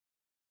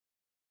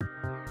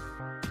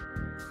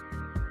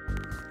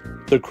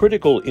The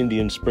critical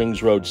Indian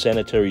Springs Road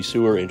sanitary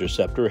sewer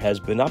interceptor has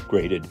been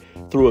upgraded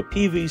through a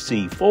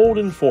PVC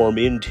fold-and-form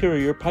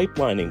interior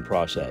pipelining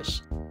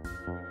process.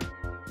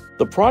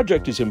 The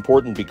project is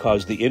important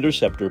because the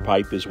interceptor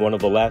pipe is one of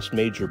the last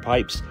major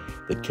pipes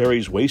that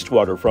carries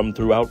wastewater from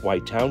throughout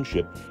White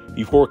Township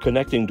before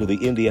connecting to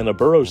the Indiana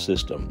Borough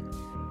system.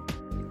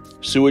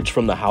 Sewage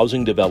from the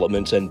housing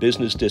developments and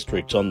business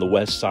districts on the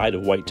west side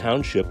of White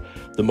Township,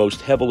 the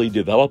most heavily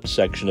developed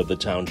section of the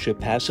township,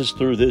 passes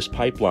through this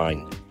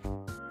pipeline.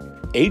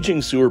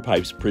 Aging sewer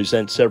pipes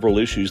present several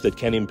issues that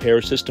can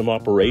impair system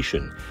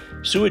operation.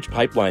 Sewage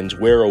pipelines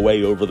wear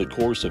away over the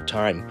course of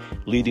time,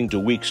 leading to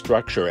weak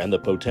structure and the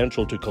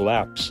potential to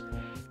collapse.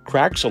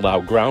 Cracks allow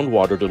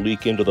groundwater to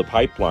leak into the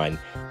pipeline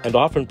and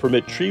often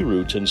permit tree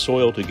roots and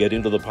soil to get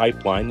into the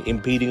pipeline,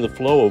 impeding the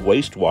flow of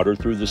wastewater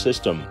through the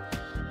system.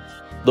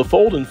 The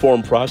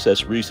fold-and-form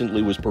process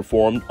recently was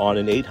performed on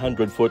an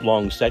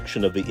 800-foot-long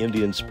section of the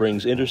Indian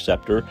Springs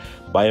Interceptor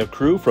by a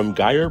crew from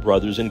Geyer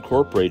Brothers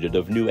Incorporated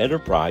of New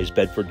Enterprise,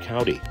 Bedford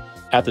County.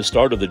 At the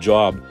start of the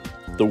job,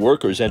 the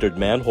workers entered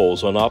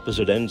manholes on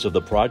opposite ends of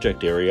the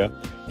project area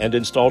and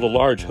installed a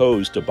large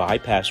hose to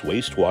bypass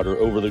wastewater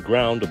over the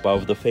ground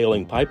above the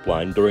failing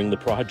pipeline during the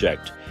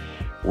project.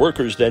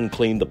 Workers then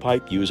cleaned the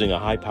pipe using a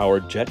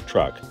high-powered jet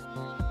truck.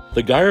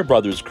 The Geyer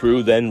Brothers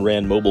crew then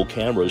ran mobile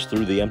cameras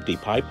through the empty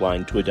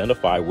pipeline to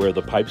identify where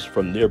the pipes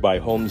from nearby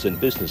homes and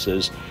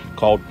businesses,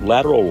 called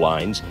lateral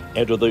lines,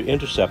 enter the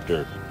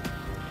interceptor.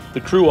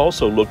 The crew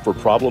also looked for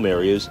problem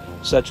areas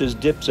such as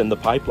dips in the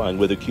pipeline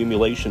with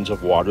accumulations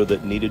of water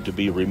that needed to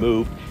be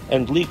removed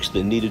and leaks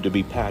that needed to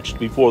be patched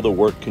before the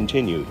work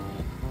continued.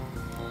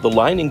 The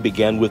lining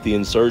began with the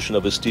insertion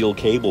of a steel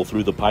cable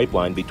through the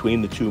pipeline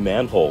between the two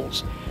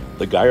manholes.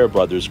 The Geyer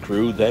Brothers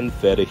crew then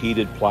fed a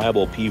heated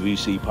pliable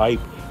PVC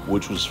pipe,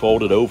 which was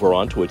folded over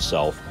onto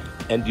itself,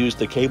 and used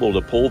the cable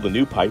to pull the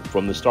new pipe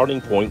from the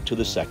starting point to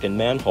the second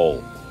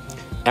manhole.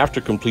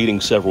 After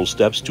completing several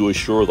steps to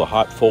assure the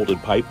hot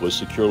folded pipe was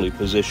securely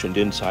positioned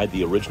inside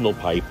the original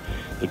pipe,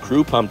 the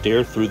crew pumped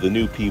air through the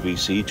new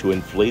PVC to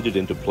inflate it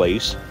into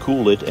place,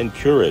 cool it, and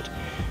cure it.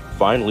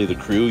 Finally, the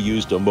crew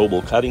used a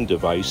mobile cutting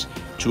device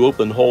to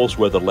open holes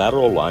where the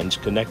lateral lines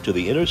connect to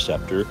the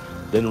interceptor,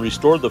 then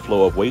restored the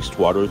flow of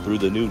wastewater through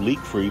the new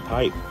leak-free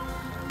pipe.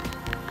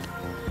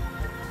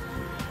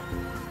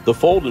 The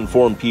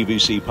fold-and-form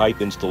PVC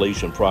pipe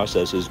installation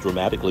process is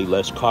dramatically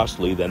less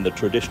costly than the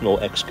traditional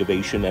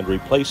excavation and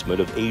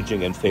replacement of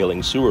aging and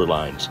failing sewer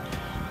lines.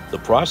 The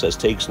process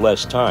takes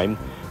less time,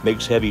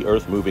 makes heavy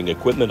earth-moving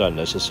equipment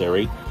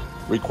unnecessary,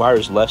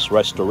 requires less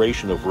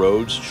restoration of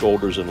roads,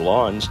 shoulders, and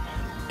lawns,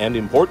 and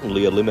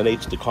importantly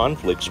eliminates the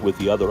conflicts with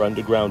the other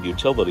underground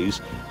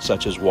utilities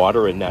such as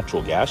water and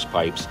natural gas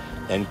pipes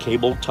and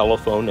cable,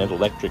 telephone, and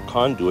electric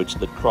conduits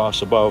that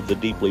cross above the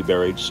deeply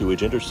buried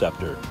sewage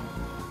interceptor.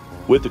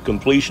 With the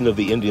completion of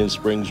the Indian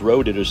Springs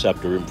Road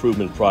Interceptor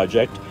Improvement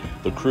Project,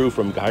 the crew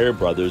from Geyer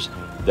Brothers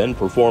then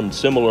performed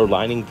similar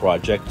lining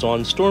projects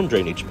on storm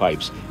drainage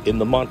pipes in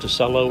the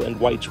Monticello and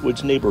Whites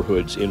Woods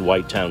neighborhoods in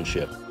White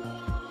Township.